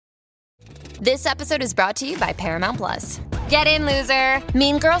This episode is brought to you by Paramount Plus. Get in, loser!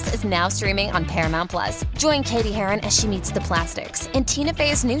 Mean Girls is now streaming on Paramount Plus. Join Katie Heron as she meets the plastics in Tina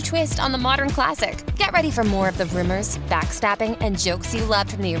Fey's new twist on the modern classic. Get ready for more of the rumors, backstabbing, and jokes you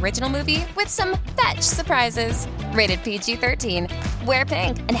loved from the original movie with some fetch surprises. Rated PG-13. Wear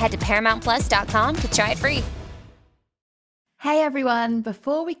pink and head to ParamountPlus.com to try it free. Hey everyone,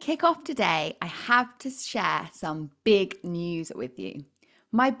 before we kick off today, I have to share some big news with you.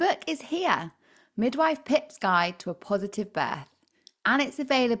 My book is here, Midwife Pip's Guide to a Positive Birth, and it's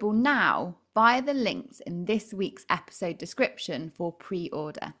available now via the links in this week's episode description for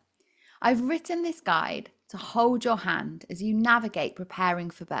pre-order. I've written this guide to hold your hand as you navigate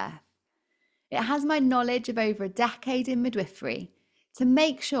preparing for birth. It has my knowledge of over a decade in midwifery to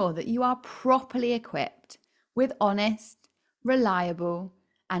make sure that you are properly equipped with honest, reliable,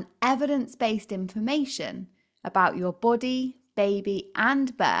 and evidence-based information about your body, baby,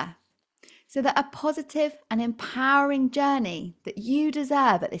 and birth, so that a positive and empowering journey that you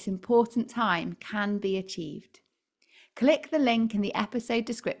deserve at this important time can be achieved. Click the link in the episode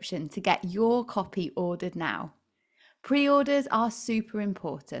description to get your copy ordered now. Pre-orders are super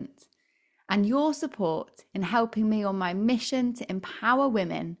important, and your support in helping me on my mission to empower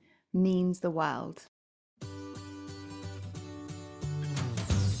women means the world.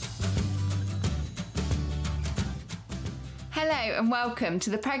 Hello and welcome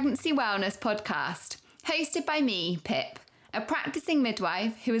to the Pregnancy Wellness Podcast, hosted by me, Pip, a practicing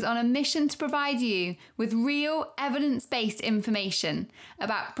midwife who is on a mission to provide you with real evidence-based information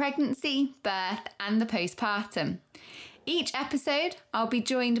about pregnancy, birth and the postpartum. Each episode, I'll be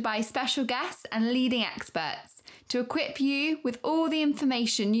joined by special guests and leading experts to equip you with all the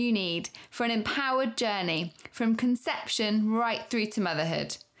information you need for an empowered journey from conception right through to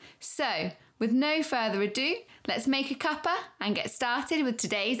motherhood. So, with no further ado, let's make a cuppa and get started with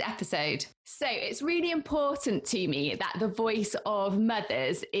today's episode. So it's really important to me that the voice of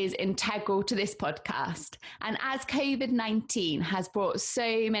mothers is integral to this podcast. And as COVID-19 has brought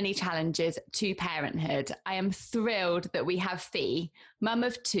so many challenges to parenthood, I am thrilled that we have Fee, mum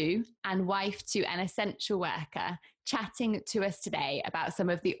of two and wife to an essential worker, chatting to us today about some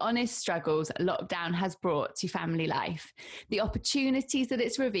of the honest struggles lockdown has brought to family life, the opportunities that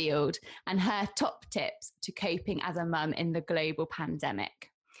it's revealed, and her top tips to coping as a mum in the global pandemic.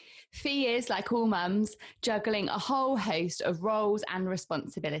 Fee is, like all mums, juggling a whole host of roles and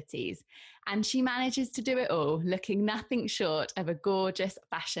responsibilities, and she manages to do it all looking nothing short of a gorgeous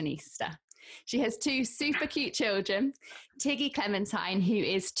fashionista. She has two super cute children, Tiggy Clementine, who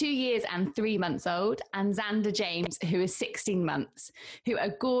is 2 years and 3 months old, and Xander James, who is 16 months, who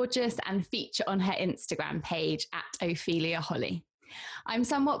are gorgeous and feature on her Instagram page at Ophelia Holly. I'm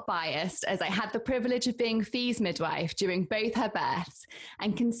somewhat biased as I had the privilege of being Fee's midwife during both her births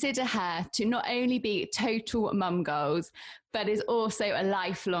and consider her to not only be total mum goals, but is also a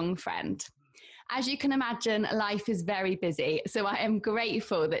lifelong friend. As you can imagine, life is very busy, so I am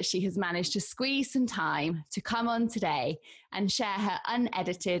grateful that she has managed to squeeze some time to come on today and share her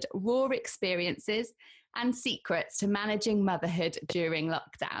unedited, raw experiences and secrets to managing motherhood during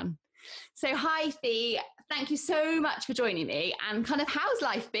lockdown. So hi, Fee. Thank you so much for joining me. And kind of how's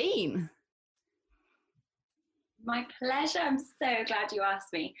life been? My pleasure. I'm so glad you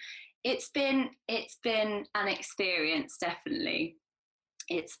asked me. It's been an experience, definitely.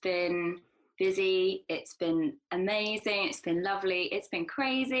 It's been busy, it's been amazing, it's been lovely, it's been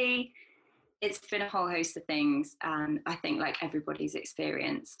crazy, it's been a whole host of things, and I think like everybody's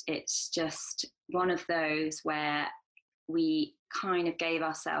experienced, it's just one of those where we kind of gave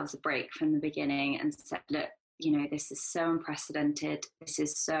ourselves a break from the beginning and said, look, you know, this is so unprecedented, this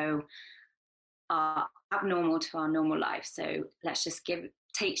is so abnormal to our normal life, so let's just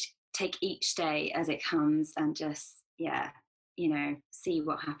take each day as it comes and just see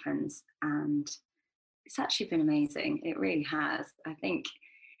what happens. And it's actually been amazing. It really has. I think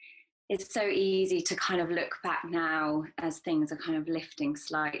it's so easy to kind of look back now as things are kind of lifting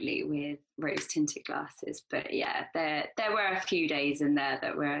slightly with rose-tinted glasses. But yeah, there were a few days in there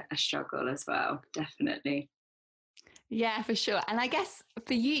that were a struggle as well, definitely. Yeah, for sure. And I guess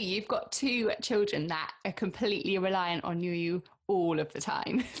for you, you've got two children that are completely reliant on you all of the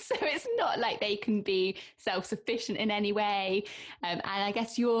time. So it's not like they can be self-sufficient in any way. And I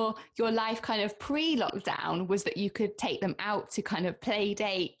guess your life kind of pre-lockdown was that you could take them out to kind of play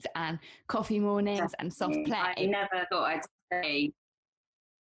dates and coffee mornings and soft play. I never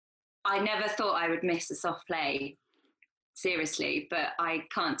thought I would miss a soft play. Seriously, but I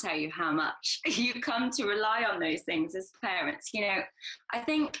can't tell you how much you come to rely on those things as parents. You know, I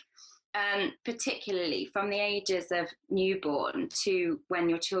think particularly from the ages of newborn to when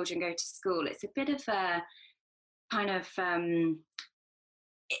your children go to school, it's a bit of a kind of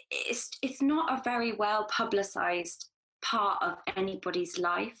it's not a very well publicized part of anybody's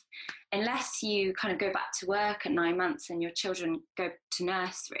life, unless you kind of go back to work at 9 months and your children go to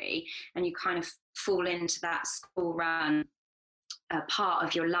nursery and you kind of fall into that school run part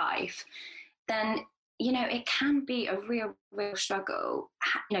of your life. Then it can be a real struggle,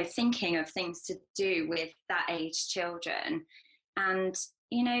 thinking of things to do with that age children. And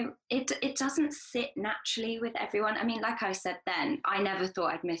it doesn't sit naturally with everyone. I mean, like I said then, I never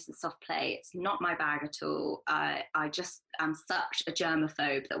thought I'd miss the soft play. It's not my bag at all. I just am such a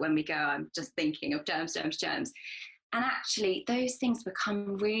germaphobe that when we go, I'm just thinking of germs. And actually, those things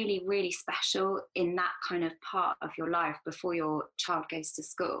become really, really special in that kind of part of your life before your child goes to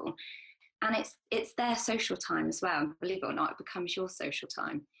school. And it's their social time as well. Believe it or not, it becomes your social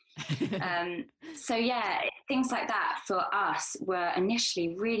time. So yeah, things like that for us were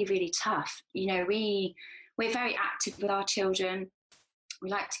initially really, really tough. We're very active with our children. We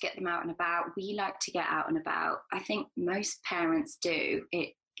like to get them out and about. We like to get out and about. I think most parents do.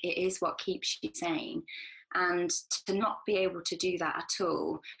 It is what keeps you sane. And to not be able to do that at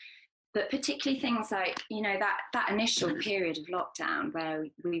all, but particularly things like, that initial period of lockdown where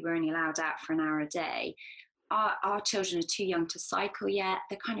we were only allowed out for an hour a day, our children are too young to cycle yet.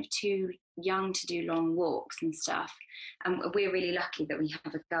 They're kind of too young to do long walks and stuff. And we're really lucky that we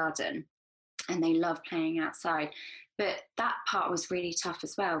have a garden and they love playing outside. But that part was really tough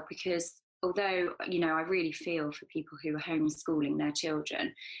as well, because although, I really feel for people who are homeschooling their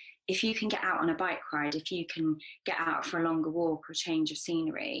children, if you can get out on a bike ride, if you can get out for a longer walk or change of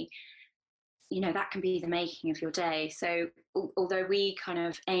scenery, that can be the making of your day. So although we kind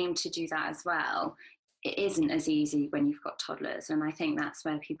of aim to do that as well, it isn't as easy when you've got toddlers. And I think that's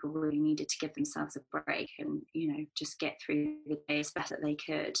where people really needed to give themselves a break and, just get through the day as best that they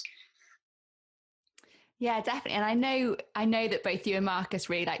could. Yeah, definitely. And I know that both you and Marcus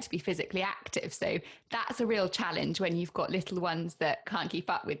really like to be physically active. So that's a real challenge when you've got little ones that can't keep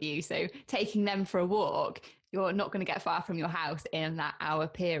up with you. So taking them for a walk, you're not going to get far from your house in that hour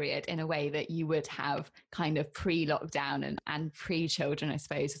period in a way that you would have kind of pre-lockdown and pre-children, I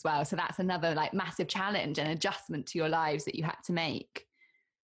suppose, as well. So that's another massive challenge and adjustment to your lives that you had to make.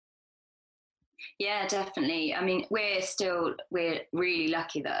 Yeah, definitely. I mean, we're really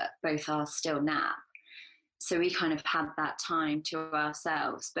lucky that both are still nap. So we kind of had that time to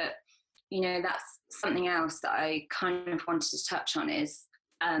ourselves. But, that's something else that I kind of wanted to touch on is,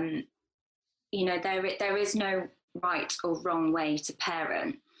 there is no right or wrong way to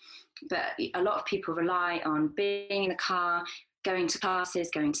parent. But a lot of people rely on being in the car, going to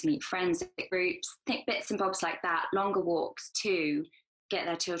classes, going to meet friends, groups, bits and bobs like that, longer walks to get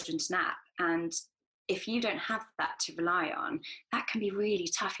their children to nap. And if you don't have that to rely on, that can be really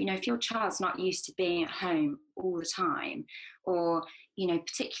tough. If your child's not used to being at home all the time, or,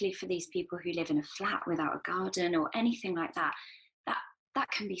 particularly for these people who live in a flat without a garden or anything like that, that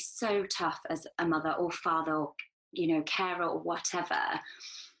can be so tough as a mother or father or, carer or whatever.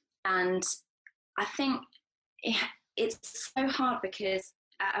 And I think it's so hard because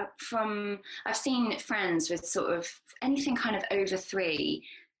I've seen friends with sort of anything kind of over 3,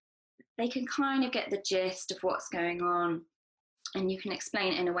 they can kind of get the gist of what's going on and you can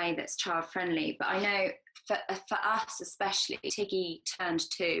explain it in a way that's child friendly. But I know for us especially, Tiggy turned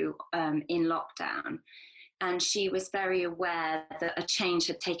 2 in lockdown, and she was very aware that a change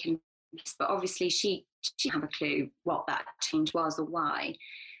had taken place, but obviously she didn't have a clue what that change was or why.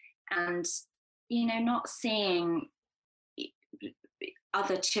 And not seeing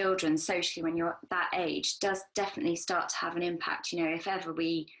other children socially when you're that age does definitely start to have an impact. If ever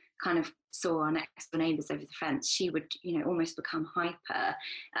we kind of saw our next door neighbours over the fence, she would, almost become hyper at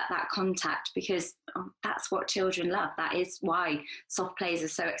that contact, because that's what children love. That is why soft plays are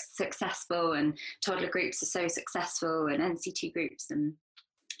so successful and toddler groups are so successful and NCT groups and,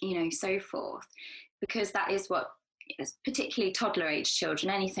 so forth, because that is what, particularly toddler age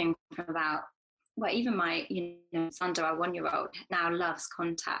children, anything from about, well, even my, under our 1-year-old now loves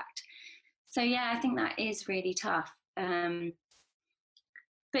contact. So yeah, I think that is really tough.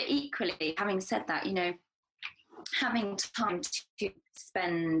 But equally, having said that, having time to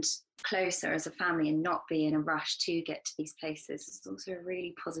spend closer as a family and not be in a rush to get to these places is also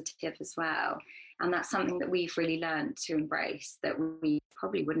really positive as well. And that's something that we've really learned to embrace, that we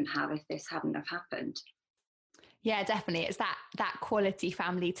probably wouldn't have if this hadn't have happened. Yeah, definitely. It's that quality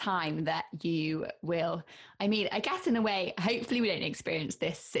family time that you will, I mean, I guess in a way, hopefully we don't experience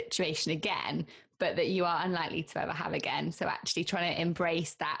this situation again, but that you are unlikely to ever have again. So actually trying to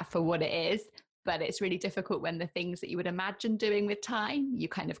embrace that for what it is. But it's really difficult when the things that you would imagine doing with time, you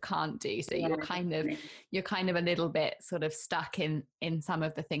kind of can't do. So Yeah, you're kind of a little bit sort of stuck in some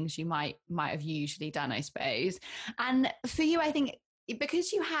of the things you might have usually done, I suppose. And for you, I think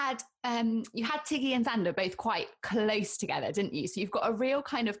because you had Tiggy and Xander both quite close together, didn't you? So you've got a real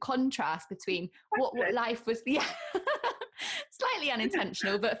kind of contrast between what life was. Yeah, slightly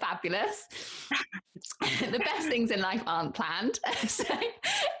unintentional but fabulous. The best things in life aren't planned. So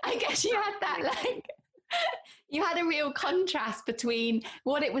I guess you had that you had a real contrast between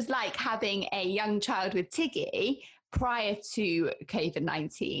what it was like having a young child with Tiggy prior to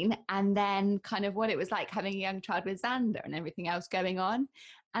COVID-19, and then kind of what it was like having a young child with Xander and everything else going on.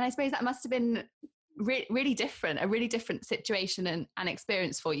 And I suppose that must have been really different, a really different situation and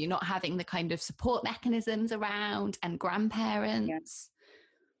experience for you, not having the kind of support mechanisms around and grandparents.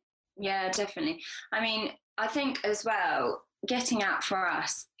 Yeah, definitely. I mean, I think as well, getting out for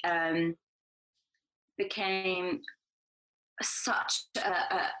us became such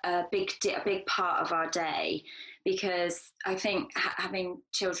a big part of our day, because I think having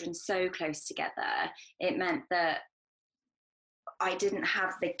children so close together, it meant that I didn't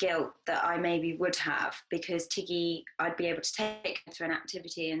have the guilt that I maybe would have, because Tiggy, I'd be able to take her to an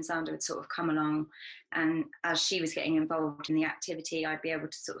activity and Xander would sort of come along, and as she was getting involved in the activity, I'd be able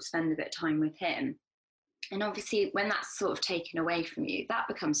to sort of spend a bit of time with him. And obviously when that's sort of taken away from you, that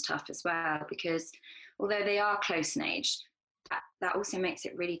becomes tough as well, because although they are close in age, that also makes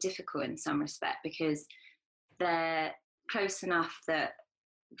it really difficult in some respect, because they're close enough that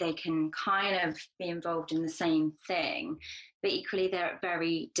they can kind of be involved in the same thing, but equally they're at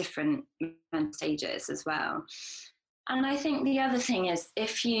very different mental stages as well. And I think the other thing is,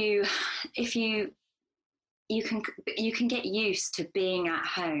 if you can get used to being at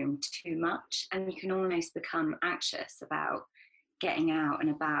home too much, and you can almost become anxious about getting out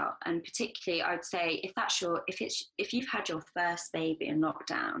and about. And particularly, I'd say if you've had your first baby in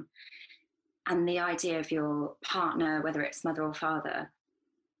lockdown, and the idea of your partner, whether it's mother or father,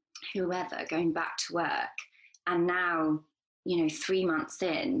 whoever, going back to work, and now 3 months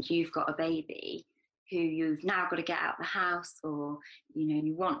in you've got a baby who you've now got to get out of the house, or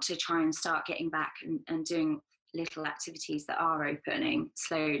you want to try and start getting back and doing little activities that are opening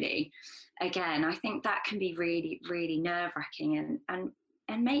slowly again, I think that can be really, really nerve-wracking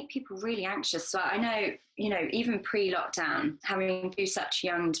and make people really anxious. So I know, even pre-lockdown, having two such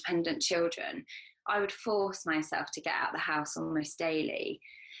young dependent children, I would force myself to get out of the house almost daily,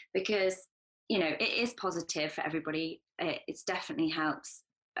 because it is positive for everybody. It's definitely helps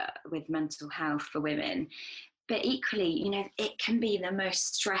with mental health for women, but equally, it can be the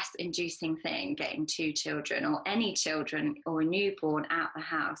most stress-inducing thing, getting two children or any children or a newborn out the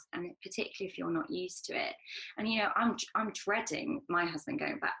house, and particularly if you're not used to it. And I'm dreading my husband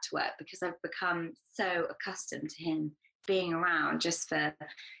going back to work, because I've become so accustomed to him being around just for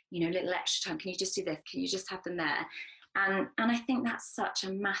little extra time. Can you just do this? Can you just have them there? And I think that's such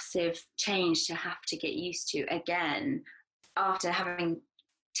a massive change to have to get used to again, after having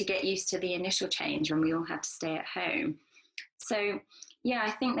to get used to the initial change when we all had to stay at home. So yeah,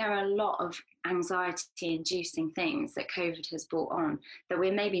 I think there are a lot of anxiety inducing things that COVID has brought on that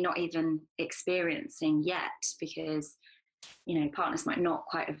we're maybe not even experiencing yet, because partners might not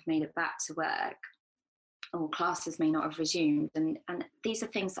quite have made it back to work, or classes may not have resumed, and these are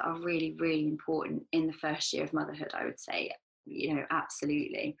things that are really, really important in the first year of motherhood, I would say.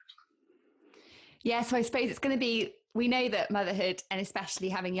 Absolutely. Yeah, so I suppose it's going to be, we know that motherhood, and especially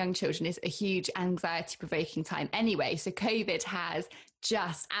having young children, is a huge anxiety provoking time anyway. So COVID has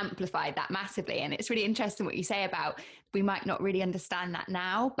just amplified that massively. And it's really interesting what you say about, we might not really understand that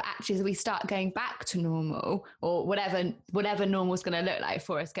now, but actually as we start going back to normal, or whatever normal is going to look like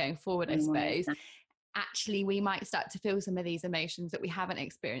for us going forward, I suppose, actually we might start to feel some of these emotions that we haven't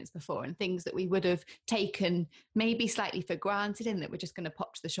experienced before, and things that we would have taken maybe slightly for granted, in that we're just going to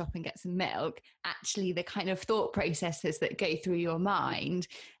pop to the shop and get some milk. Actually, the kind of thought processes that go through your mind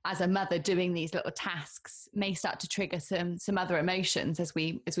as a mother doing these little tasks may start to trigger some other emotions as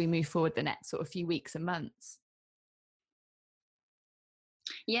we move forward the next sort of few weeks and months.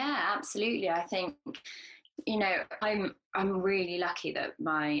 Yeah, absolutely. I think I'm really lucky that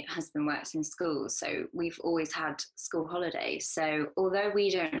my husband works in schools, so we've always had school holidays. So although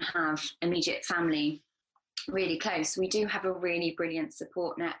we don't have immediate family really close, we do have a really brilliant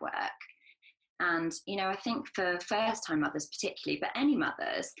support network. And I think for first-time mothers particularly, but any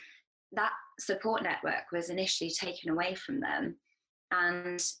mothers, that support network was initially taken away from them.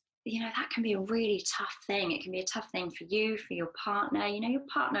 And that can be a really tough thing. It can be a tough thing for you, for your partner. Your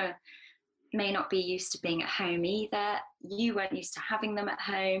partner may not be used to being at home either. You weren't used to having them at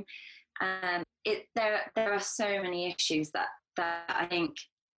home. There are so many issues that I think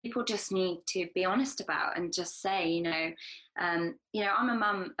people just need to be honest about and just say, I'm a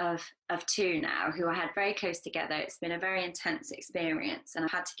mum of two now who I had very close together. It's been a very intense experience, and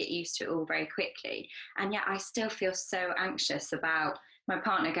I've had to get used to it all very quickly. And yet I still feel so anxious about my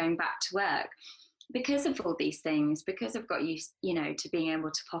partner going back to work because of all these things, because I've got used, to being able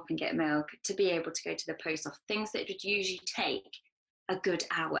to pop and get milk, to be able to go to the post office, things that would usually take a good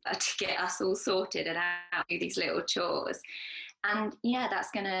hour to get us all sorted and out, do these little chores. And that's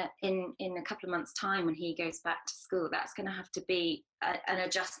going to, in a couple of months' time when he goes back to school, that's going to have to be an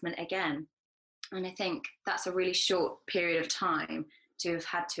adjustment again. And I think that's a really short period of time to have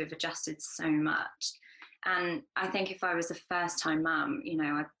had to have adjusted so much. And I think if I was a first-time mum,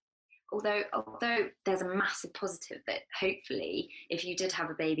 although there's a massive positive that hopefully if you did have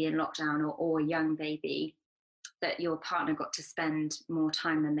a baby in lockdown or a young baby, that your partner got to spend more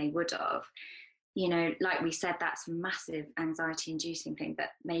time than they would have, like we said, that's a massive anxiety inducing thing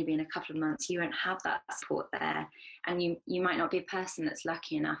that maybe in a couple of months you won't have that support there. And you might not be a person that's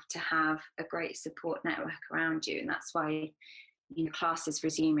lucky enough to have a great support network around you. And that's why classes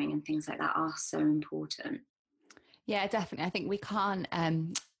resuming and things like that are so important. Yeah, definitely. I think we can't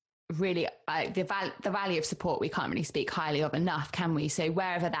really the value of support we can't really speak highly of enough, can we? So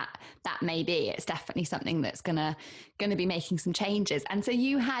wherever that may be, it's definitely something that's gonna be making some changes. And so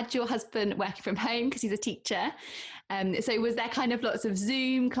you had your husband working from home because he's a teacher. So was there kind of lots of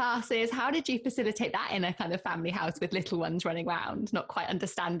Zoom classes? How did you facilitate that in a kind of family house with little ones running around, not quite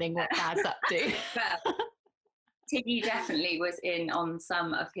understanding what dad's up to? Well, Tiggy definitely was in on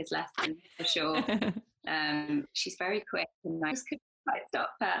some of his lessons for sure. She's very quick and I just couldn't quite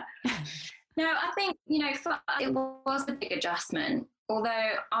stop her. No, I think, it was a big adjustment.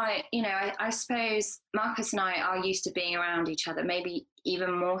 Although I suppose Marcus and I are used to being around each other, maybe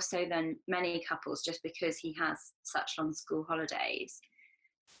even more so than many couples, just because he has such long school holidays.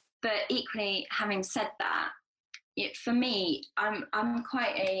 But equally, having said that, for me, I'm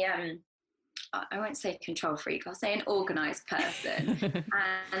quite a I won't say control freak, I'll say an organised person.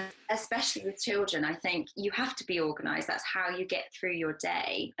 And especially with children, I think you have to be organised. That's how you get through your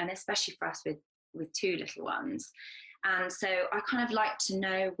day. And especially for us with two little ones. And so I kind of like to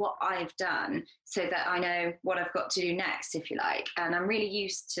know what I've done so that I know what I've got to do next, if you like. And I'm really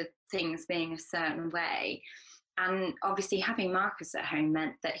used to things being a certain way. And obviously having Marcus at home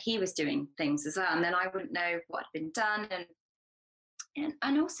meant that he was doing things as well. And then I wouldn't know what had been done.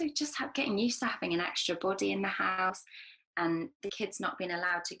 And also just getting used to having an extra body in the house and the kids not being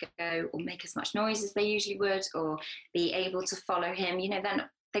allowed to go or make as much noise as they usually would or be able to follow him. Then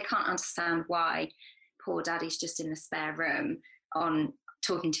they can't understand why poor daddy's just in the spare room on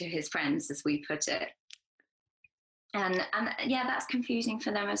talking to his friends, as we put it. And yeah, that's confusing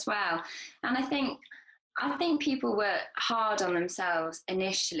for them as well. And I think people were hard on themselves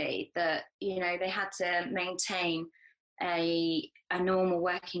initially that, they had to maintain a normal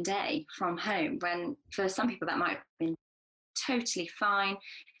working day from home, when for some people that might have been totally fine.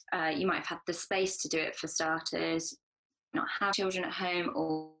 You might have had the space to do it for starters, not have children at home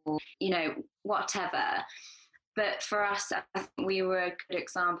or whatever. But for us, I think we were a good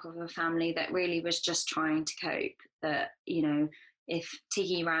example of a family that really was just trying to cope. That if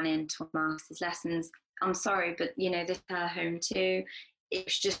Tiggy ran into Marcus's lessons, I'm sorry, but this is her home too.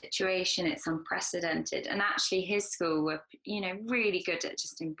 It's just a situation, it's unprecedented. And actually his school were, really good at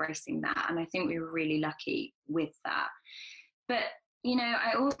just embracing that. And I think we were really lucky with that. But,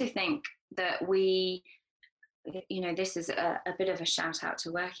 I also think that this is a bit of a shout out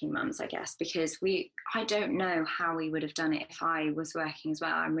to working mums, I guess, because I don't know how we would have done it if I was working as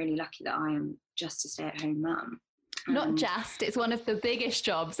well. I'm really lucky that I am just a stay-at-home mum. Not just, it's one of the biggest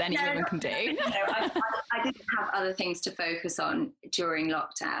jobs any woman can do. I didn't have other things to focus on during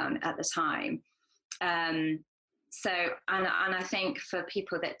lockdown at the time. So, and I think for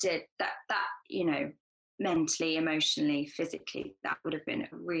people that did that, mentally, emotionally, physically, that would have been a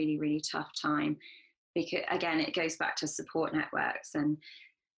really, really tough time. Because again, it goes back to support networks and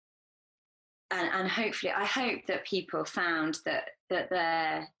hopefully, I hope that people found that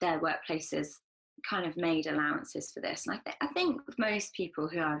their workplaces kind of made allowances for this. And I think most people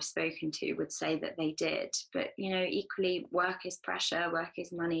who I've spoken to would say that they did. But, equally, work is pressure, work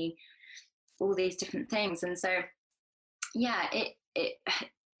is money, all these different things. And so, yeah,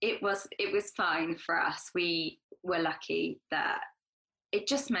 it was fine for us. We were lucky that it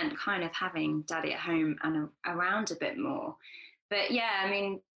just meant kind of having daddy at home and around a bit more. But yeah, I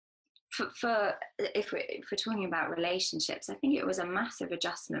mean, for if we're talking about relationships, I think it was a massive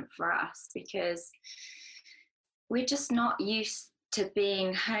adjustment for us because we're just not used to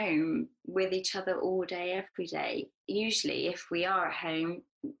being home with each other all day, every day. Usually, if we are at home,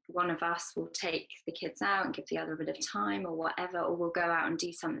 one of us will take the kids out and give the other a bit of time or whatever, or we'll go out and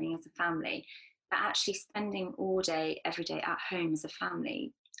do something as a family. But actually spending all day, every day at home as a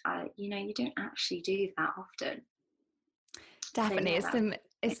family, you don't actually do that often. Definitely. So,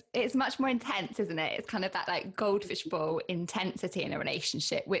 yeah, It's much more intense, isn't it? It's kind of that like goldfish bowl intensity in a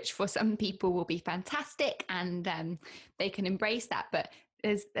relationship, which for some people will be fantastic, and they can embrace that. But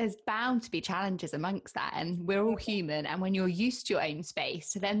there's bound to be challenges amongst that, and we're all human. And when you're used to your own space,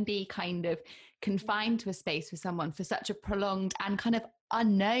 to then be kind of confined to a space with someone for such a prolonged and kind of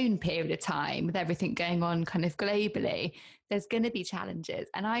unknown period of time, with everything going on kind of globally, there's going to be challenges.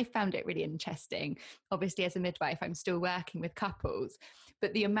 And I found it really interesting. Obviously, as a midwife, I'm still working with couples,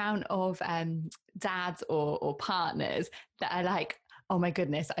 but the amount of dads or partners that are like, oh my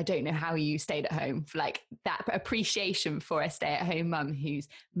goodness, I don't know how you stayed at home, for like that appreciation for a stay-at-home mum who's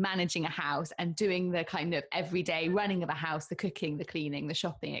managing a house and doing the kind of everyday running of a house, the cooking, the cleaning, the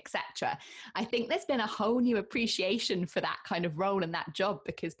shopping, etc. I think there's been a whole new appreciation for that kind of role and that job,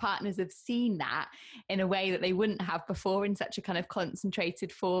 because partners have seen that in a way that they wouldn't have before in such a kind of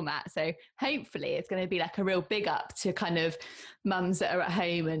concentrated format. So hopefully it's going to be like a real big up to kind of mums that are at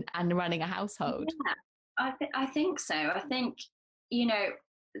home and running a household. Yeah, I think so. I think, you know,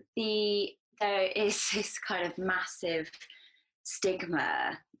 there is this kind of massive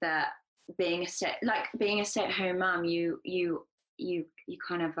stigma that being a stay-at-home mum, you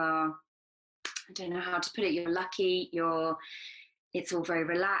kind of are, I don't know how to put it, you're lucky, it's all very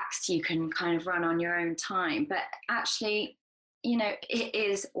relaxed, you can kind of run on your own time. But actually, it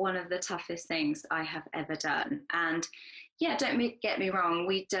is one of the toughest things I have ever done. And yeah, don't get me wrong,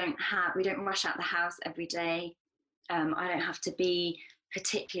 we don't rush out the house every day. I don't have to be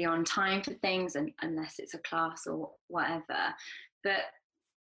particularly on time for things, unless it's a class or whatever. But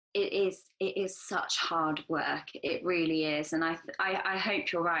it is such hard work. It really is. And I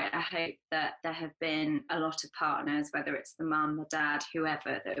hope you're right. I hope that there have been a lot of partners, whether it's the mum, the dad,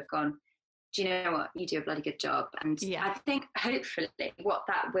 whoever, that have gone, do you know what, you do a bloody good job. And yeah. I think hopefully what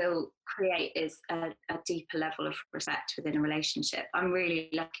that will create is a deeper level of respect within a relationship. I'm really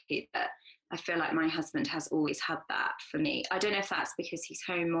lucky that I feel like my husband has always had that for me. I don't know if that's because he's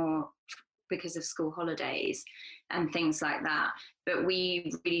home more because of school holidays and things like that, but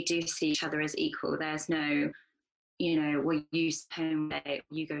we really do see each other as equal. There's no, well, you stay home all day,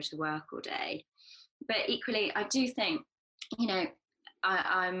 you go to work all day. But equally, I do think,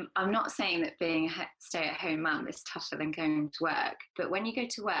 I'm not saying that being a stay-at-home mum is tougher than going to work, but when you go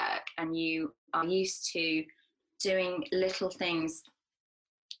to work and you are used to doing little things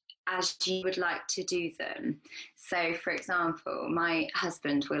as you would like to do them. So, for example, my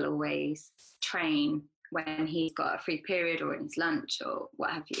husband will always train when he's got a free period or in his lunch or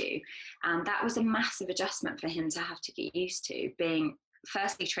what have you. And that was a massive adjustment for him to have to get used to, being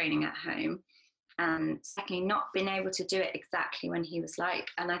firstly training at home, and secondly not being able to do it exactly when he was like.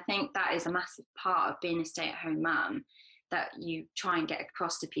 And I think that is a massive part of being a stay-at-home mum, that you try and get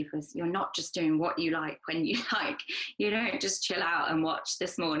across to people, is you're not just doing what you like when you like. You don't just chill out and watch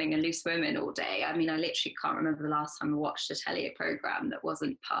This Morning and Loose Women all day. I mean, I literally can't remember the last time I watched a telly program that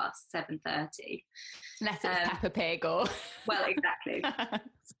wasn't past 7:30. Unless it was Peppa Pig or... Well, exactly.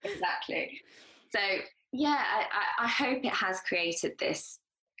 Exactly. So, yeah, I hope it has created this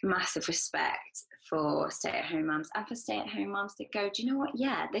massive respect for stay-at-home mums, and for stay-at-home mums that go, do you know what,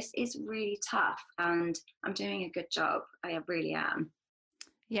 yeah, this is really tough and I'm doing a good job. I really am.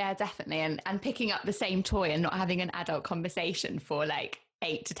 Yeah, definitely. And picking up the same toy and not having an adult conversation for like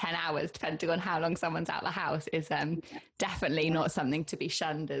 8 to 10 hours, depending on how long someone's out of the house, is definitely not something to be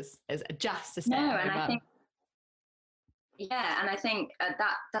shunned as just a stay-at-home mum. I think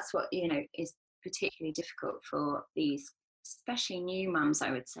that's what, is particularly difficult for these, especially new mums,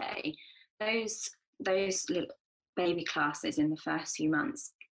 I would say. Those little baby classes in the first few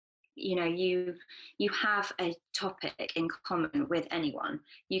months, you have a topic in common with anyone.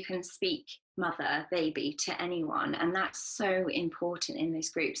 You can speak mother, baby to anyone, and that's so important in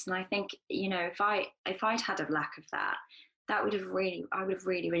those groups. And I think, if I'd had a lack of that, I would have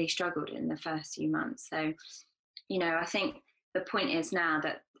really struggled in the first few months. So, I think the point is now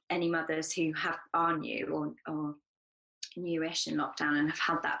that any mothers who are new or newish in lockdown and have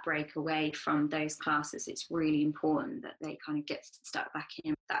had that break away from those classes, it's really important that they kind of get stuck back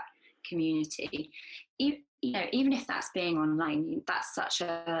in that community. Even if that's being online, that's such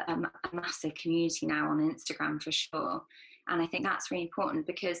a massive community now on Instagram for sure. And I think that's really important,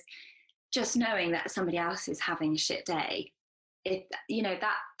 because just knowing that somebody else is having a shit day,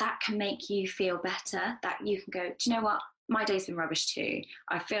 that can make you feel better, that you can go, do you know what? My day's been rubbish too.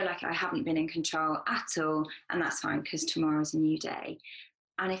 I feel like I haven't been in control at all, and that's fine, because tomorrow's a new day.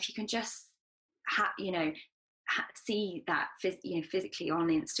 And if you can just, see that physically on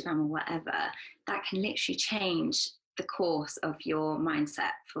Instagram or whatever, that can literally change the course of your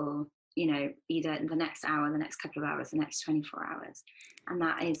mindset for, either the next hour, the next couple of hours, the next 24 hours. And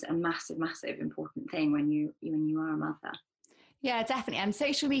that is a massive, massive important thing when you are a mother. Yeah, definitely. And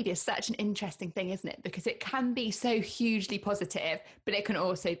social media is such an interesting thing, isn't it? Because it can be so hugely positive, but it can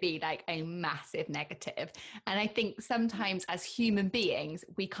also be like a massive negative. And I think sometimes as human beings,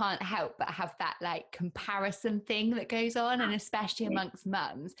 we can't help but have that like comparison thing that goes on. And especially amongst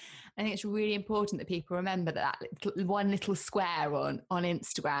mums, I think it's really important that people remember that one little square on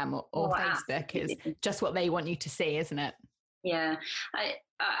Instagram or Facebook absolutely. is just what they want you to see, isn't it? Yeah,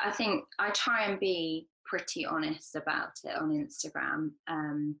 I think I try and be pretty honest about it on Instagram.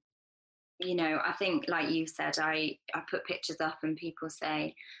 I think, like you said, I put pictures up and people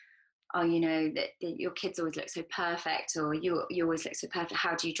say, oh, that your kids always look so perfect, or you always look so perfect.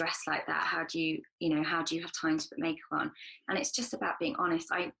 How do you dress like that? How do you have time to put makeup on? And it's just about being honest.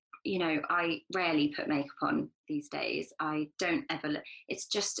 I rarely put makeup on these days. I don't ever look. It's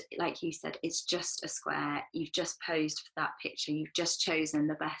just, like you said, it's just a square. You've just posed for that picture. You've just chosen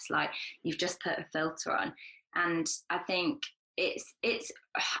the best light. You've just put a filter on. And I think it's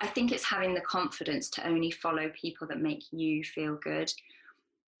having the confidence to only follow people that make you feel good.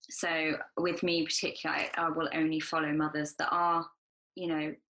 So with me particularly, I will only follow mothers that are,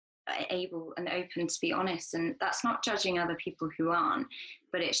 able and open to be honest. And that's not judging other people who aren't,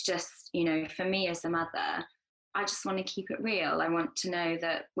 but it's just, for me as a mother, I just want to keep it real. I want to know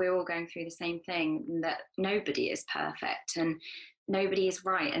that we're all going through the same thing, and that nobody is perfect and nobody is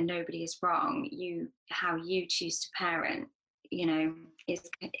right and nobody is wrong. How you choose to parent,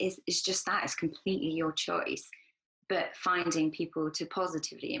 is just that. It's completely your choice. But finding people to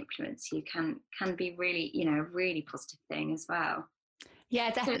positively influence you can be really, a really positive thing as well. Yeah,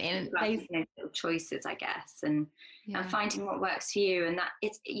 definitely. So and little choices, I guess, and finding what works for you. And that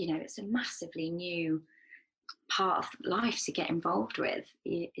it's a massively new part of life to get involved with.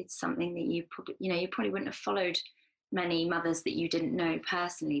 It's something that you probably wouldn't have followed many mothers that you didn't know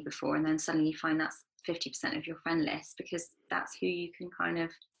personally before, and then suddenly you find that's 50% of your friend list, because that's who you can kind of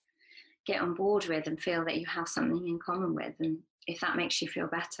get on board with and feel that you have something in common with. And if that makes you feel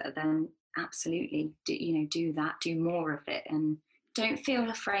better, then absolutely do that, do more of it. And don't feel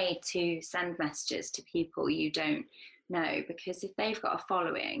afraid to send messages to people you don't know, because if they've got a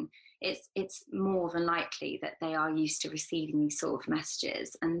following, it's more than likely that they are used to receiving these sort of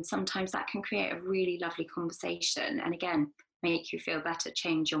messages. And sometimes that can create a really lovely conversation, and again, make you feel better,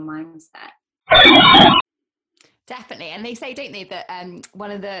 change your mindset. Definitely. And they say, don't they, that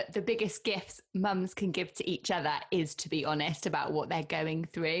one of the biggest gifts mums can give to each other is to be honest about what they're going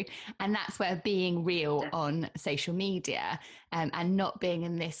through. And that's where being real on social media and not being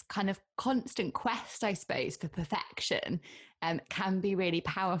in this kind of constant quest, I suppose, for perfection can be really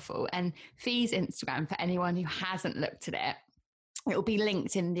powerful. And Fee's Instagram, for anyone who hasn't looked at it, it will be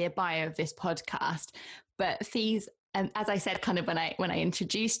linked in the bio of this podcast. But Fee's, as I said, kind of when I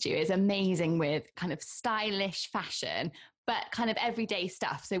introduced you, is amazing with kind of stylish fashion, but kind of everyday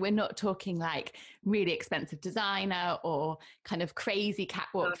stuff. So we're not talking like really expensive designer or kind of crazy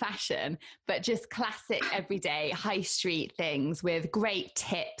catwalk fashion, but just classic everyday high street things with great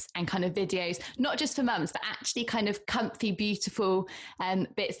tips and kind of videos, not just for mums, but actually kind of comfy, beautiful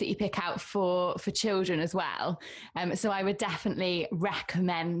bits that you pick out for children as well. So I would definitely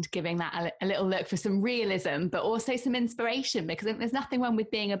recommend giving that a little look for some realism, but also some inspiration, because there's nothing wrong with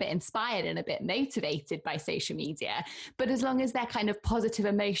being a bit inspired and a bit motivated by social media, but as long as they're kind of positive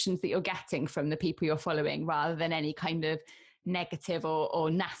emotions that you're getting from the people you're following, rather than any kind of negative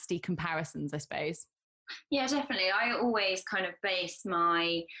or nasty comparisons, I suppose. Yeah, definitely. I always kind of base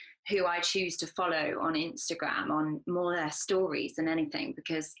who I choose to follow on Instagram on more their stories than anything,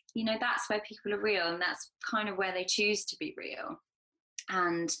 because, that's where people are real, and that's kind of where they choose to be real.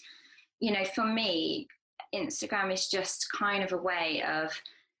 And, for me, Instagram is just kind of a way of,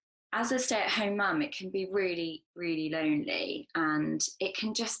 as a stay-at-home mum, it can be really, really lonely, and it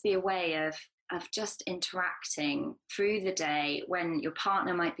can just be a way of just interacting through the day when your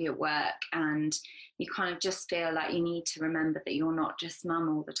partner might be at work, and you kind of just feel like you need to remember that you're not just mum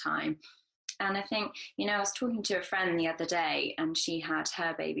all the time. And I think, I was talking to a friend the other day, and she had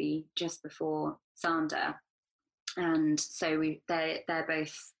her baby just before Sander. And so they're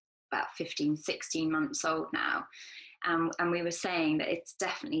both about 15, 16 months old now. And we were saying that it's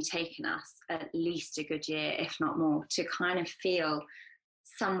definitely taken us at least a good year, if not more, to kind of feel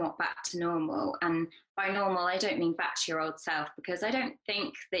somewhat back to normal. And by normal, I don't mean back to your old self, because I don't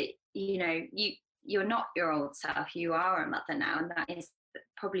think that, you're not your old self. You are a mother now, and that is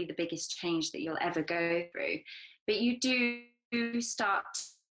probably the biggest change that you'll ever go through. But you do start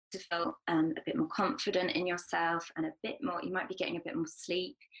to feel a bit more confident in yourself, and a bit more, you might be getting a bit more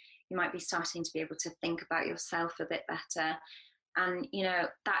sleep. You might be starting to be able to think about yourself a bit better. And,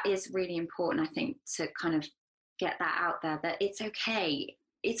 that is really important, I think, to kind of get that out there, that it's okay.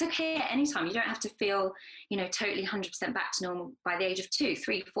 It's okay at any time. You don't have to feel, totally 100% back to normal by the age of 2,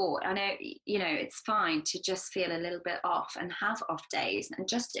 3, 4. I know, it's fine to just feel a little bit off and have off days, and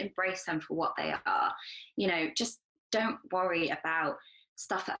just embrace them for what they are. Just don't worry about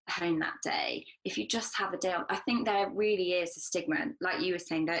stuff at home that day. If you just have a day off, I think there really is a stigma. Like you were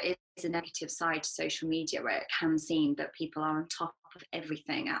saying, there is a negative side to social media, where it can seem that people are on top of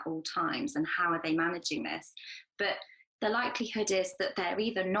everything at all times, and how are they managing this? But the likelihood is that they're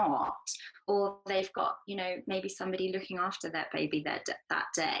either not, or they've got, maybe somebody looking after their baby that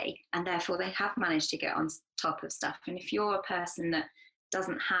day, and therefore they have managed to get on top of stuff. And if you're a person that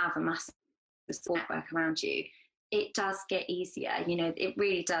doesn't have a massive support network around you, it does get easier. It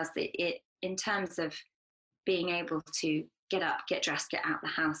really does. It in terms of being able to get up, get dressed, get out the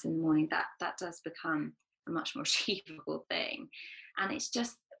house in the morning, that does become a much more achievable thing. And it's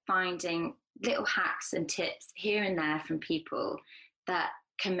just finding little hacks and tips here and there from people that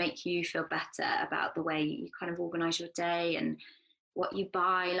can make you feel better about the way you kind of organize your day and what you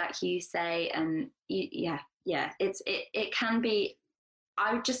buy, like you say. And it can be,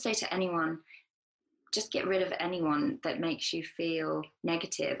 I would just say to anyone, just get rid of anyone that makes you feel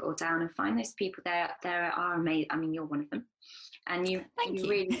negative or down, and find those people. There are amazing. I mean, you're one of them, and you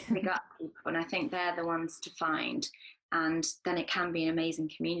really pick up people, and I think they're the ones to find. And then it can be an amazing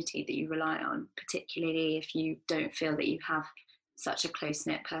community that you rely on, particularly if you don't feel that you have such a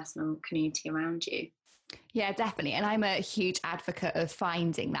close-knit personal community around you. Yeah, definitely. And I'm a huge advocate of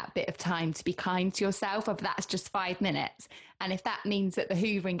finding that bit of time to be kind to yourself, whether that's just 5 minutes. And if that means that the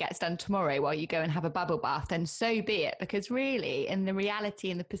hoovering gets done tomorrow while you go and have a bubble bath, then so be it. Because really, in the reality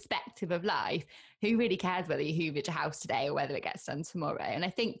and the perspective of life, who really cares whether you hoovered your house today or whether it gets done tomorrow? And I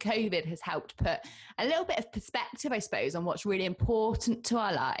think COVID has helped put a little bit of perspective, I suppose, on what's really important to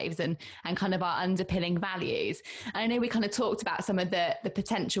our lives and kind of our underpinning values. And I know we kind of talked about some of the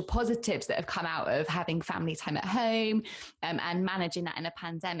potential positives that have come out of having family time at home and managing that in a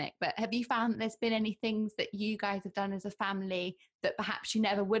pandemic. But have you found that there's been any things that you guys have done as a family that perhaps you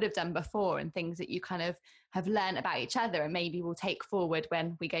never would have done before, and things that you kind of have learned about each other and maybe will take forward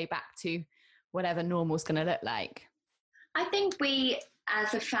when we go back to whatever normal is going to look like? I think we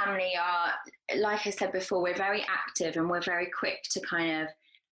as a family are, like I said before, we're very active, and we're very quick to kind of,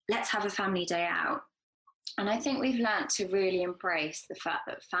 let's have a family day out. And I think we've learned to really embrace the fact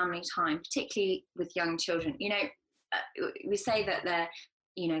that family time, particularly with young children, we say that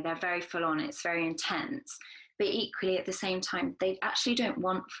they're very full on, it's very intense, but equally at the same time, they actually don't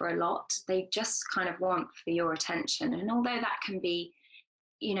want for a lot. They just kind of want for your attention. And although that can be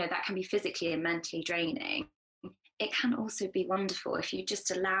physically and mentally draining, it can also be wonderful if you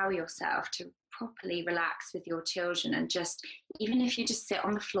just allow yourself to properly relax with your children, and just, even if you just sit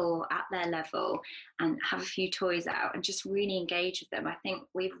on the floor at their level and have a few toys out and just really engage with them. I think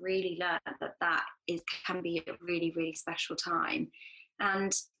we've really learned that can be a really, really special time.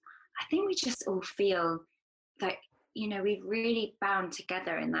 And I think we just all feel like, we've really bound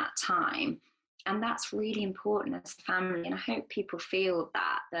together in that time. And that's really important as a family. And I hope people feel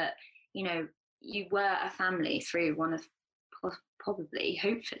that, you were a family through one of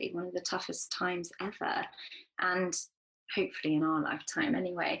hopefully one of the toughest times ever, and hopefully in our lifetime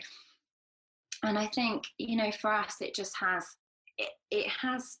anyway. And I think, for us, it just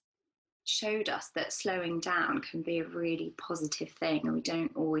has showed us that slowing down can be a really positive thing, and we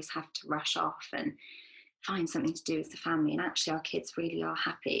don't always have to rush off and find something to do as a family. And actually our kids really are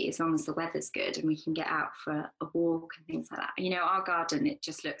happy as long as the weather's good and we can get out for a walk and things like that. Our garden, it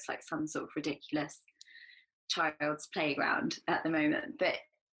just looks like some sort of ridiculous child's playground at the moment, but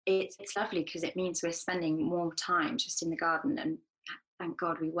it's lovely because it means we're spending more time just in the garden, and thank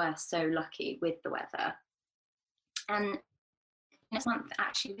God we were so lucky with the weather. And this month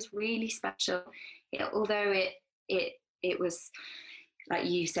actually was really special, although it was like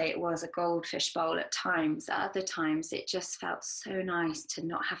you say, it was a goldfish bowl at times. At other times, it just felt so nice to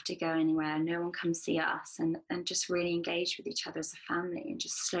not have to go anywhere, no one come see us, and just really engage with each other as a family and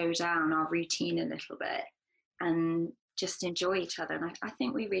just slow down our routine a little bit and just enjoy each other. And I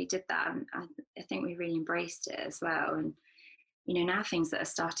think we really did that. And I think we really embraced it as well. And, you know, now things that are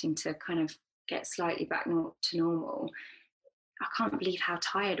starting to kind of get slightly back to normal, I can't believe how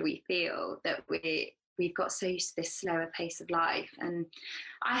tired we feel that we've got so used to this slower pace of life. And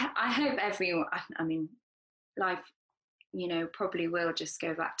I hope everyone, I mean, life, you know, probably will just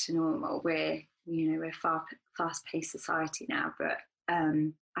go back to normal. We're a fast-paced society now, but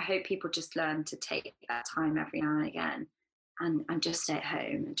I hope people just learn to take that time every now and again and just stay at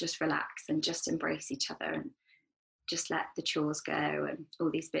home and just relax and just embrace each other and just let the chores go and all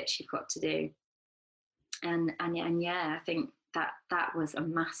these bits you've got to do. And yeah, I think that was a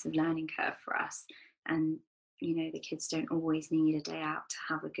massive learning curve for us. And, you know, the kids don't always need a day out to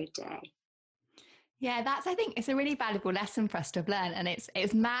have a good day. Yeah, I think it's a really valuable lesson for us to have learned. And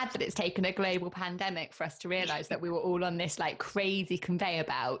it's mad that it's taken a global pandemic for us to realise that we were all on this like crazy conveyor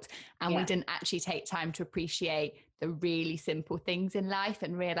belt, and we didn't actually take time to appreciate the really simple things in life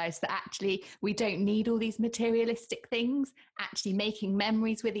and realise that actually we don't need all these materialistic things, actually making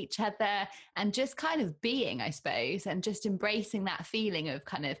memories with each other and just kind of being, I suppose, and just embracing that feeling of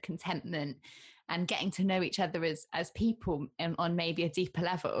kind of contentment and getting to know each other as people on maybe a deeper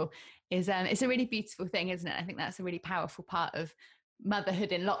level is it's a really beautiful thing, isn't it? I think that's a really powerful part of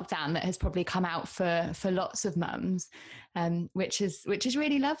motherhood in lockdown that has probably come out for lots of mums, which is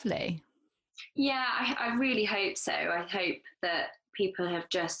really lovely. Yeah, I really hope so. I hope that people have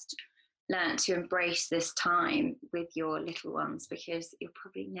just learned to embrace this time with your little ones, because you'll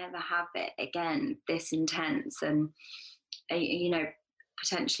probably never have it again this intense, and you know,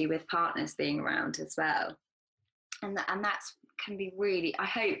 potentially with partners being around as well. And that's can be really, I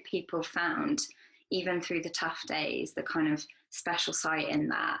hope people found, even through the tough days, the kind of special side in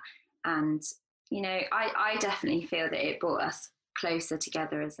that. And, you know, I definitely feel that it brought us closer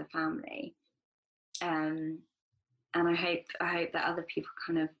together as a family. And I hope that other people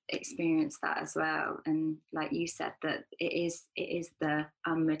kind of experience that as well. And like you said, that it is the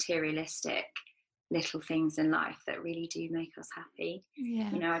unmaterialistic little things in life that really do make us happy.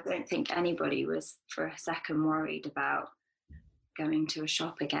 Yeah. You know, I don't think anybody was for a second worried about going to a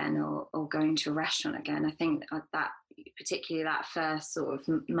shop again or going to a restaurant again. I think that particularly that first sort of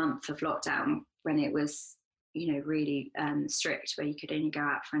month of lockdown, when it was, you know, really strict, where you could only go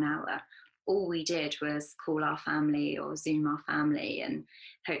out for an hour, all we did was call our family or Zoom our family and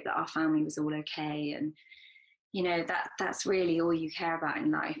hope that our family was all okay. And, you know, that's really all you care about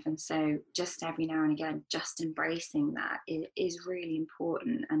in life. And so just every now and again, just embracing that is really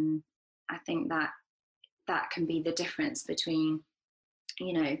important. And I think that can be the difference between,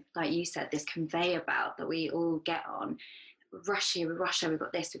 you know, like you said, this conveyor belt that we all get on. Rush here, we've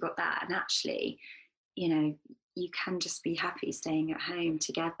got this, we've got that. And actually, you know, you can just be happy staying at home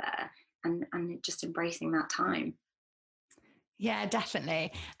together and just embracing that time. Yeah,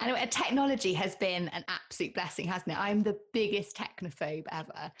 definitely. And technology has been an absolute blessing, hasn't it? I'm the biggest technophobe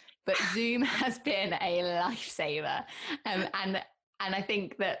ever, but Zoom has been a lifesaver. And I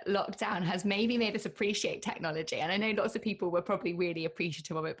think that lockdown has maybe made us appreciate technology. And I know lots of people were probably really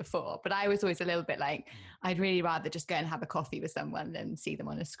appreciative of it before, but I was always a little bit like, I'd really rather just go and have a coffee with someone than see them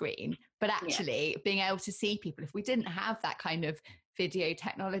on a screen. But actually being able to see people, if we didn't have that kind of video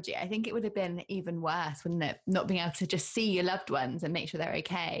technology, I think it would have been even worse, wouldn't it? Not being able to just see your loved ones and make sure they're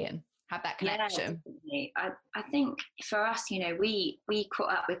okay and have that connection. Yeah, I think for us, you know, we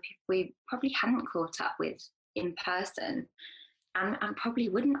caught up with people we probably hadn't caught up with in person. And probably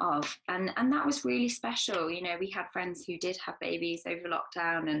wouldn't have. And that was really special. You know, we had friends who did have babies over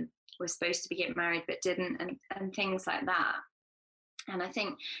lockdown and were supposed to be getting married but didn't, and things like that. And I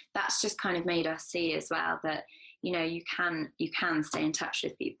think that's just kind of made us see as well that, you know, you can stay in touch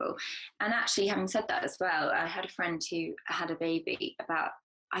with people. And actually, having said that as well, I had a friend who had a baby about,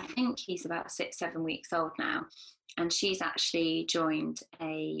 I think he's about 6-7 weeks old now. And she's actually joined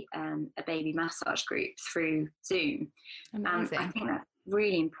a baby massage group through Zoom. Amazing. I think that's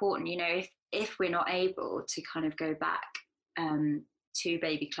really important. You know, if we're not able to kind of go back to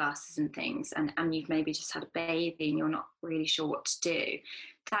baby classes and things, and you've maybe just had a baby and you're not really sure what to do,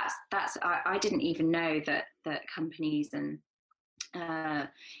 that's I didn't even know that companies and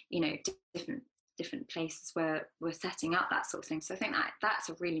you know, different places were setting up that sort of thing. So I think that's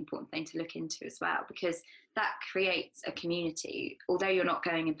a really important thing to look into as well, because that creates a community. Although you're not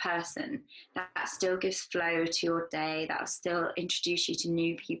going in person, that still gives flow to your day. That will still introduce you to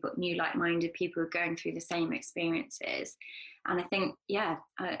new people, new like-minded people who are going through the same experiences. And I think,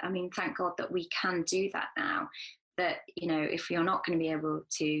 I mean, thank God that we can do that now, that, you know, if you're not going to be able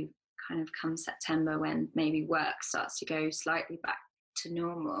to kind of come September, when maybe work starts to go slightly back to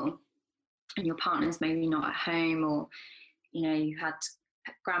normal and your partner's maybe not at home, or, you know, you had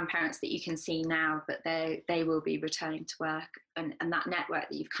grandparents that you can see now, but they will be returning to work, and that network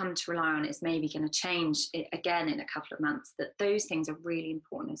that you've come to rely on is maybe going to change it again in a couple of months, that those things are really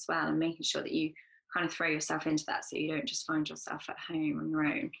important as well, and making sure that you kind of throw yourself into that so you don't just find yourself at home on your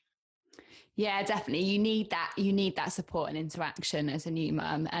own. Yeah, definitely. You need that support and interaction as a new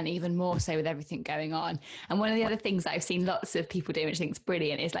mum, and even more so with everything going on. And one of the other things that I've seen lots of people do, which I think is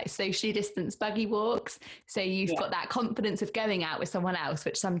brilliant, is like socially distanced buggy walks. So you've got that confidence of going out with someone else,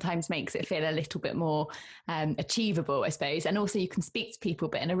 which sometimes makes it feel a little bit more achievable, I suppose. And also you can speak to people,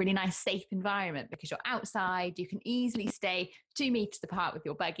 but in a really nice, safe environment, because you're outside, you can easily stay 2 meters apart with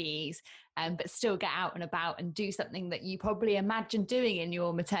your buggies, but still get out and about and do something that you probably imagined doing in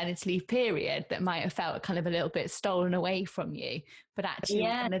your maternity leave period that might have felt kind of a little bit stolen away from you, but actually you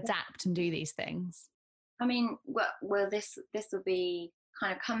can adapt and do these things. I mean, well, this will be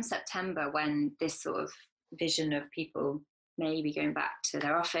kind of come September, when this sort of vision of people maybe going back to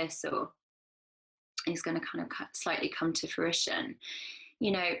their office or is going to kind of slightly come to fruition.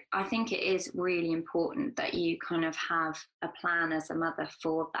 You know, I think it is really important that you kind of have a plan as a mother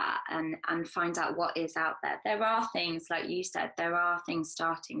for that, and find out what is out there. There are things, like you said, there are things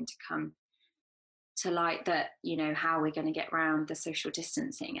starting to come to light, that, you know, how we're going to get around the social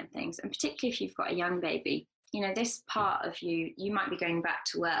distancing and things. And particularly if you've got a young baby, you know, this part of you might be going back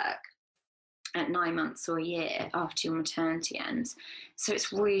to work at 9 months or a year after your maternity ends. So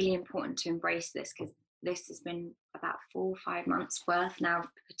it's really important to embrace this, because this has been about 4 or 5 months worth now of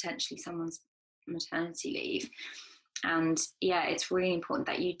potentially someone's maternity leave. And it's really important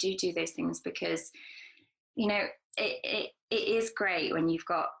that you do those things, because, you know, it is great when you've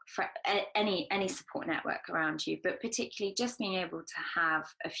got any support network around you, but particularly just being able to have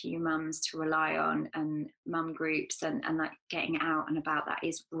a few mums to rely on, and mum groups, and like getting out and about, that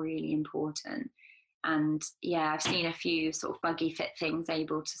is really important. And I've seen a few sort of buggy fit things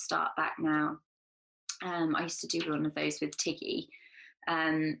able to start back now. I used to do one of those with Tiggy,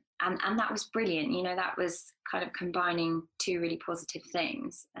 and that was brilliant. You know, that was kind of combining 2 really positive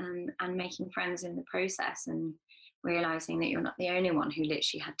things, and making friends in the process, and realizing that you're not the only one who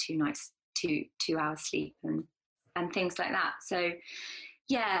literally had 2 hours sleep, and things like that. So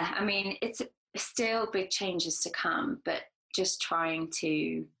I mean, it's still big changes to come, but just trying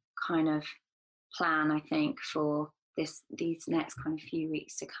to kind of plan, I think, for these next kind of few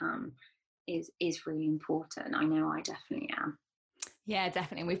weeks to come is really important. I know I definitely am. Yeah,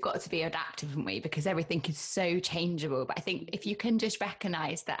 definitely. We've got to be adaptive, haven't we? Because everything is so changeable. But I think if you can just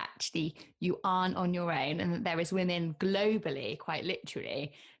recognise that actually you aren't on your own, and that there is women globally, quite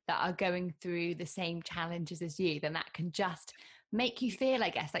literally, that are going through the same challenges as you, then that can just make you feel, I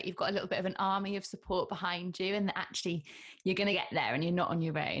guess, like you've got a little bit of an army of support behind you, and that actually you're going to get there and you're not on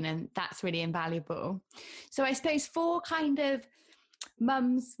your own. And that's really invaluable. So I suppose for kind of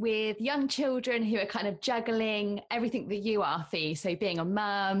mums with young children who are kind of juggling everything that you are, Fee, so being a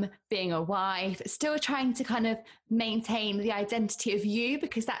mum, being a wife, still trying to kind of maintain the identity of you,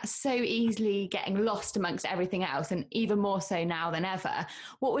 because that's so easily getting lost amongst everything else, and even more so now than ever,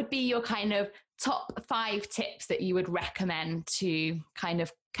 what would be your kind of top 5 tips that you would recommend to kind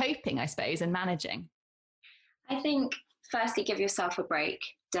of coping, I suppose, and managing? I think firstly, give yourself a break,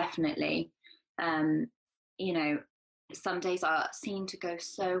 definitely. You know, some days seem to go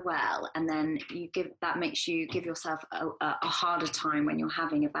so well, and then makes you give yourself a harder time when you're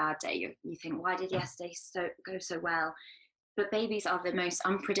having a bad day. You think, why did yesterday go so well? But babies are the most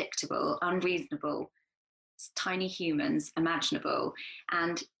unpredictable, unreasonable, tiny humans imaginable,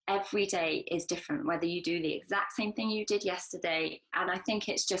 and every day is different, whether you do the exact same thing you did yesterday. And I think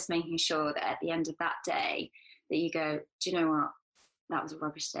it's just making sure that at the end of that day that you go, do you know what? That was a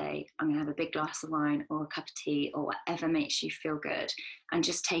rubbish day. I'm going to have a big glass of wine or a cup of tea or whatever makes you feel good, and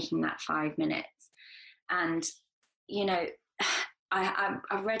just taking that 5 minutes. And, you know, I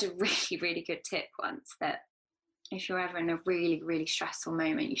read a really, really good tip once, that if you're ever in a really, really stressful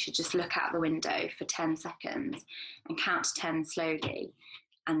moment, you should just look out the window for 10 seconds and count to 10 slowly,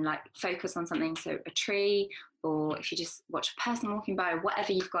 and like focus on something. So a tree, or if you just watch a person walking by,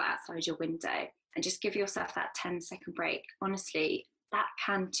 whatever you've got outside your window, and just give yourself that 10-second break. Honestly, that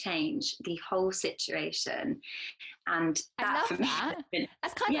can change the whole situation. And I love that.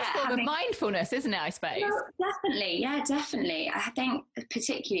 That's kind of a form of mindfulness, isn't it, I suppose? Well, definitely. I think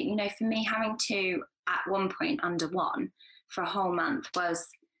particularly, you know, for me, having 2 at one point under 1 for a whole month was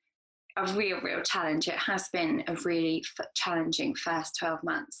a real challenge. It has been a really challenging first 12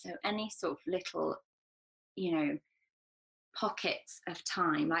 months. So any sort of little, pockets of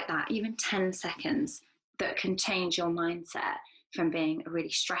time like that, even 10 seconds, that can change your mindset from being a really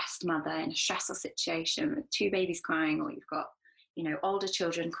stressed mother in a stressful situation with 2 babies crying, or you've got, older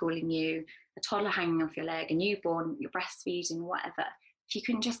children calling you, a toddler hanging off your leg, a newborn, you're breastfeeding, whatever. If you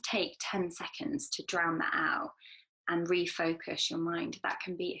can just take 10 seconds to drown that out and refocus your mind, that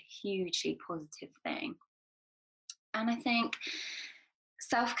can be a hugely positive thing. And I think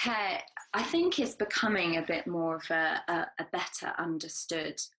self-care, I think, is becoming a bit more of a better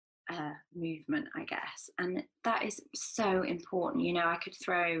understood movement, I guess. And that is so important. I could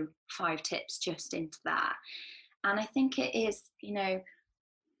throw 5 tips just into that. And I think it is,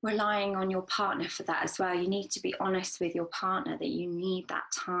 relying on your partner for that as well. You need to be honest with your partner that you need that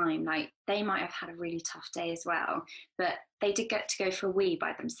time. Like, they might have had a really tough day as well, but they did get to go for a wee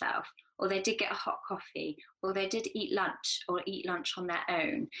by themselves, or they did get a hot coffee, or they did eat lunch on their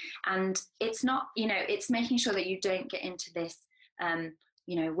own. And it's not, it's making sure that you don't get into this,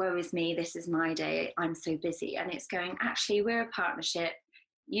 woe is me, this is my day, I'm so busy. And it's going, actually, we're a partnership.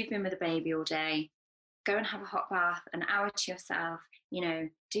 You've been with a baby all day. Go and have a hot bath, an hour to yourself,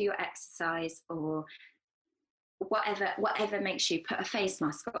 do your exercise, or whatever makes you, put a face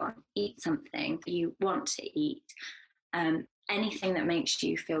mask on, eat something you want to eat, anything that makes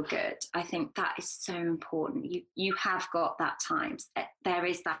you feel good. I think that is so important. You have got that time. There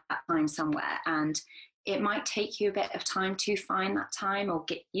is that time somewhere, and it might take you a bit of time to find that time or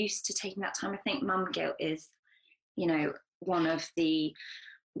get used to taking that time. I think mum guilt is, one of the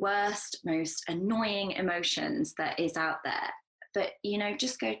worst, most annoying emotions that is out there. But,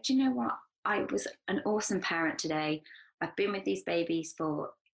 just go, do you know what? I was an awesome parent today. I've been with these babies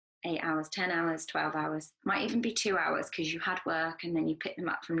for 8 hours, 10 hours, 12 hours, might even be 2 hours, because you had work and then you picked them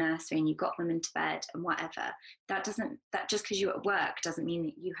up from nursery and you got them into bed and whatever. That just because you're at work doesn't mean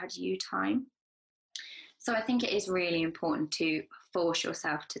that you had you time. So I think it is really important to force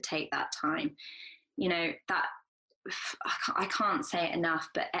yourself to take that time. That, I can't say it enough,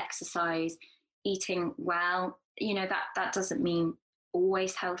 but exercise, eating well, that doesn't mean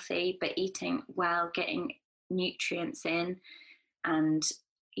always healthy, but eating well, getting nutrients in, and,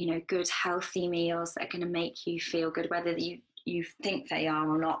 good healthy meals that are going to make you feel good, whether you think they are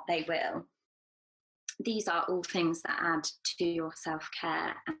or not, they will. These are all things that add to your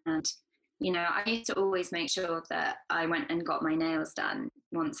self-care. And, I used to always make sure that I went and got my nails done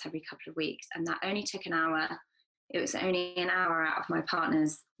once every couple of weeks, and that only took an hour. It was only an hour out of my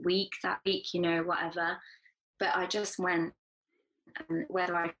partner's week that week, whatever. But I just went, and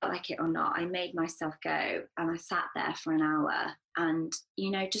whether I felt like it or not, I made myself go, and I sat there for an hour, and,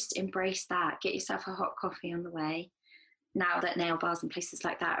 just embrace that. Get yourself a hot coffee on the way. Now that nail bars and places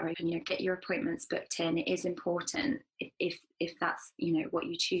like that are open, get your appointments booked in. It is important, if that's, what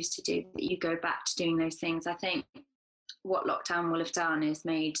you choose to do, that you go back to doing those things. I think what lockdown will have done is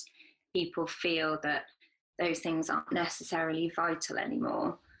made people feel that those things aren't necessarily vital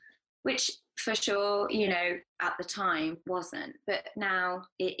anymore, which for sure, at the time wasn't, but now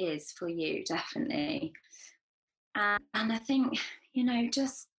it is for you, definitely. And I think,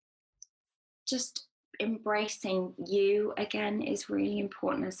 just embracing you again is really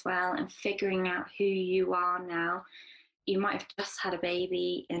important as well, and figuring out who you are now. You might have just had a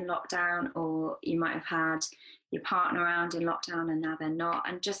baby in lockdown, or you might have had your partner around in lockdown and now they're not,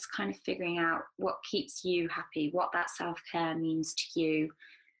 and just kind of figuring out what keeps you happy, what that self-care means to you,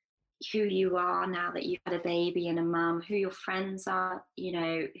 who you are now that you've had a baby and a mum, who your friends are, who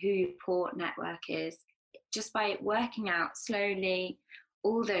your support network is. Just by working out slowly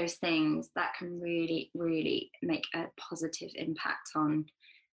all those things, that can really, really make a positive impact on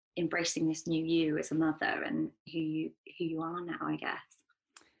embracing this new you as a mother and who you are now, I guess.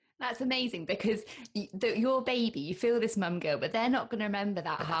 That's amazing, because your baby, you feel this mum guilt, but they're not going to remember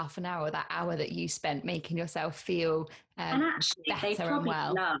that half an hour, that hour that you spent making yourself feel and actually, better they probably and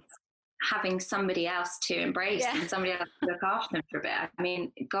well. love having somebody else to embrace and somebody else to look after them for a bit. I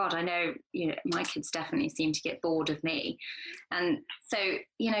mean, God, I know, my kids definitely seem to get bored of me. And so,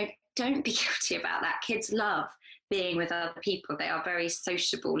 don't be guilty about that. Kids love being with other people. They are very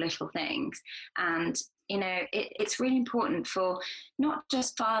sociable little things. And, it's really important for not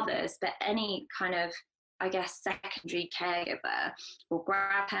just fathers, but any kind of, I guess, secondary caregiver or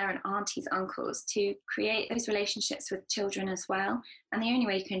grandparent, aunties, uncles, to create those relationships with children as well. And the only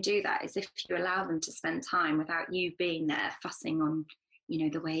way you can do that is if you allow them to spend time without you being there fussing on,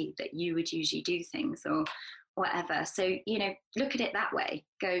 the way that you would usually do things, or whatever. So, you know, look at it that way.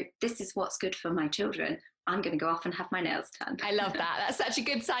 Go, this is what's good for my children. I'm going to go off and have my nails done. I love that. That's such a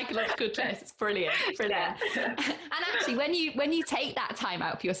good psychological twist. It's brilliant. Yeah. And actually, when you take that time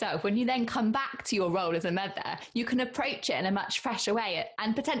out for yourself, when you then come back to your role as a mother, you can approach it in a much fresher way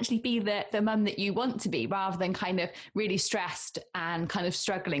and potentially be the mum that you want to be, rather than kind of really stressed and kind of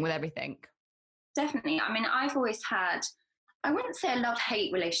struggling with everything. Definitely. I mean, I've always had, I wouldn't say a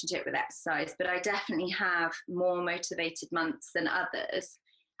love-hate relationship with exercise, but I definitely have more motivated months than others.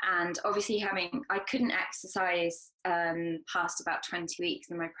 And obviously I couldn't exercise past about 20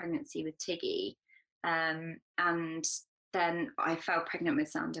 weeks in my pregnancy with Tiggy. And then I fell pregnant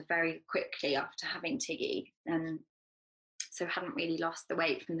with Xander very quickly after having Tiggy. And so hadn't really lost the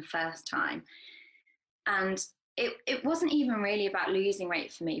weight from the first time. And it wasn't even really about losing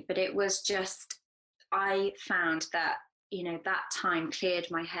weight for me, but it was just, I found that, you know, that time cleared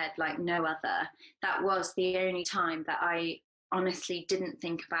my head like no other. That was the only time that I honestly didn't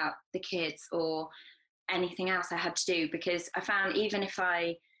think about the kids or anything else I had to do, because I found even if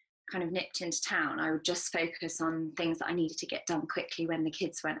I kind of nipped into town, I would just focus on things that I needed to get done quickly when the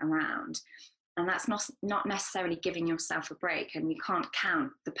kids went around. And that's not necessarily giving yourself a break. And you can't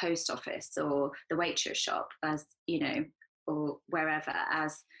count the post office or the Waitrose shop as, you know, or wherever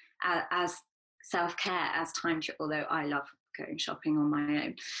as self-care, as time, although I love going shopping on my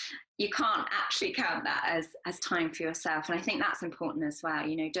own. You can't actually count that as time for yourself. And I think that's important as well.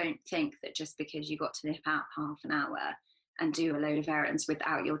 You know, don't think that just because you got to nip out half an hour and do a load of errands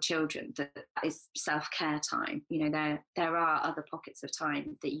without your children, that is self-care time. You know, there are other pockets of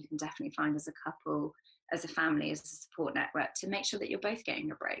time that you can definitely find as a couple, as a family, as a support network, to make sure that you're both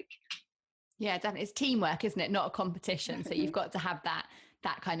getting a break. Yeah, definitely. It's teamwork, isn't it? Not a competition. So you've got to have that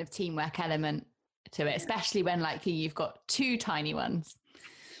kind of teamwork element to it, especially when, like, you've got two tiny ones.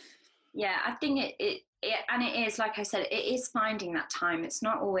 Yeah, I think it and it is, like I said, it is finding that time. It's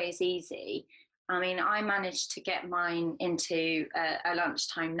not always easy. I mean, I managed to get mine into a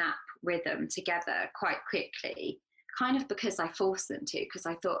lunchtime nap rhythm together quite quickly, kind of because I forced them to, because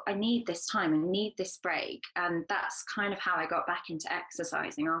I thought I need this time and need this break. And that's kind of how I got back into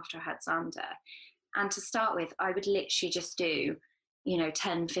exercising after I had Xander. And to start with, I would literally just do, you know,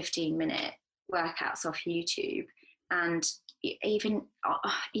 10, 15-minute workouts off YouTube. And even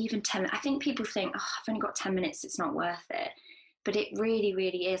 10, I think people think, oh, I've only got 10 minutes, it's not worth it. But it really,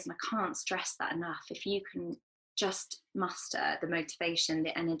 really is. And I can't stress that enough. If you can just muster the motivation,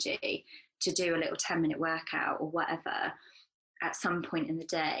 the energy to do a little 10-minute workout or whatever at some point in the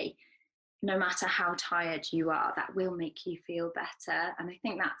day, no matter how tired you are, that will make you feel better. And I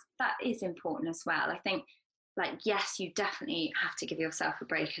think that is important as well. I think, like, yes, you definitely have to give yourself a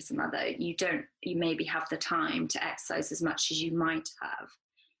break as a mother. You maybe have the time to exercise as much as you might have,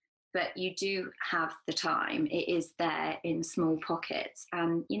 but you do have the time. It is there in small pockets,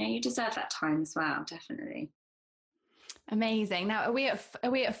 and, you know, you deserve that time as well, definitely. Amazing. Now, are we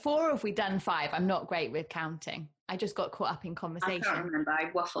at 4 or have we done 5? I'm not great with counting. I just got caught up in conversation. I can't remember.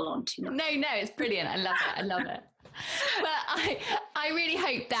 I waffle on too much. No, it's brilliant. I love it. But I really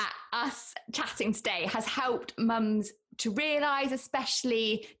hope that us chatting today has helped mums to realise,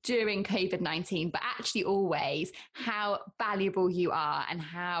 especially during COVID-19, but actually always, how valuable you are and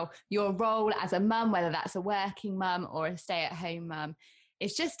how your role as a mum, whether that's a working mum or a stay-at-home mum,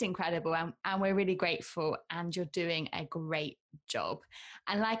 is just incredible, and we're really grateful, and you're doing a great job.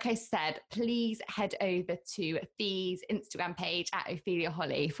 And like I said, please head over to Fee's Instagram page at Ophelia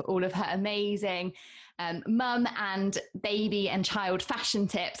Holly for all of her amazing mum and baby and child fashion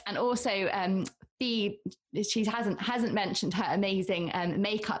tips. And also Fee, she hasn't mentioned her amazing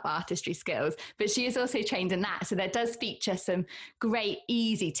makeup artistry skills, but she is also trained in that. So there does feature some great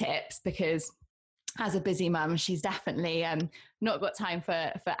easy tips, because as a busy mum, she's definitely not got time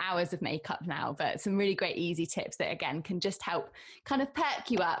for hours of makeup now, but some really great easy tips that, again, can just help kind of perk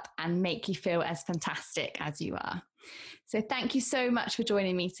you up and make you feel as fantastic as you are. So thank you so much for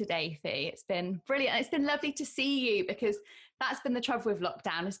joining me today, Fee. It's been brilliant. It's been lovely to see you, because that's been the trouble with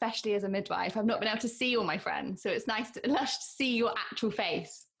lockdown, especially as a midwife. I've not been able to see all my friends, so it's lush to see your actual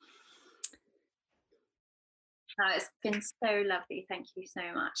face. It's been so lovely. Thank you so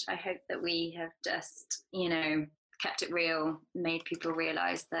much. I hope that we have just, you know, kept it real, made people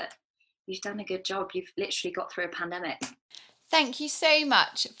realise that you've done a good job. You've literally got through a pandemic. Thank you so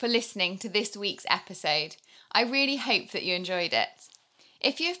much for listening to this week's episode. I really hope that you enjoyed it.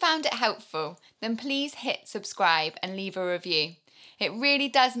 If you found it helpful, then please hit subscribe and leave a review. It really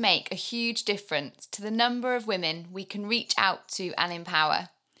does make a huge difference to the number of women we can reach out to and empower.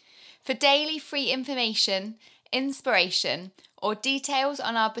 For daily free information, inspiration, or details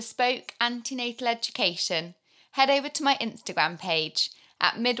on our bespoke antenatal education, head over to my Instagram page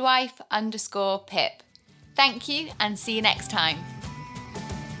at midwife_Pip. Thank you and see you next time.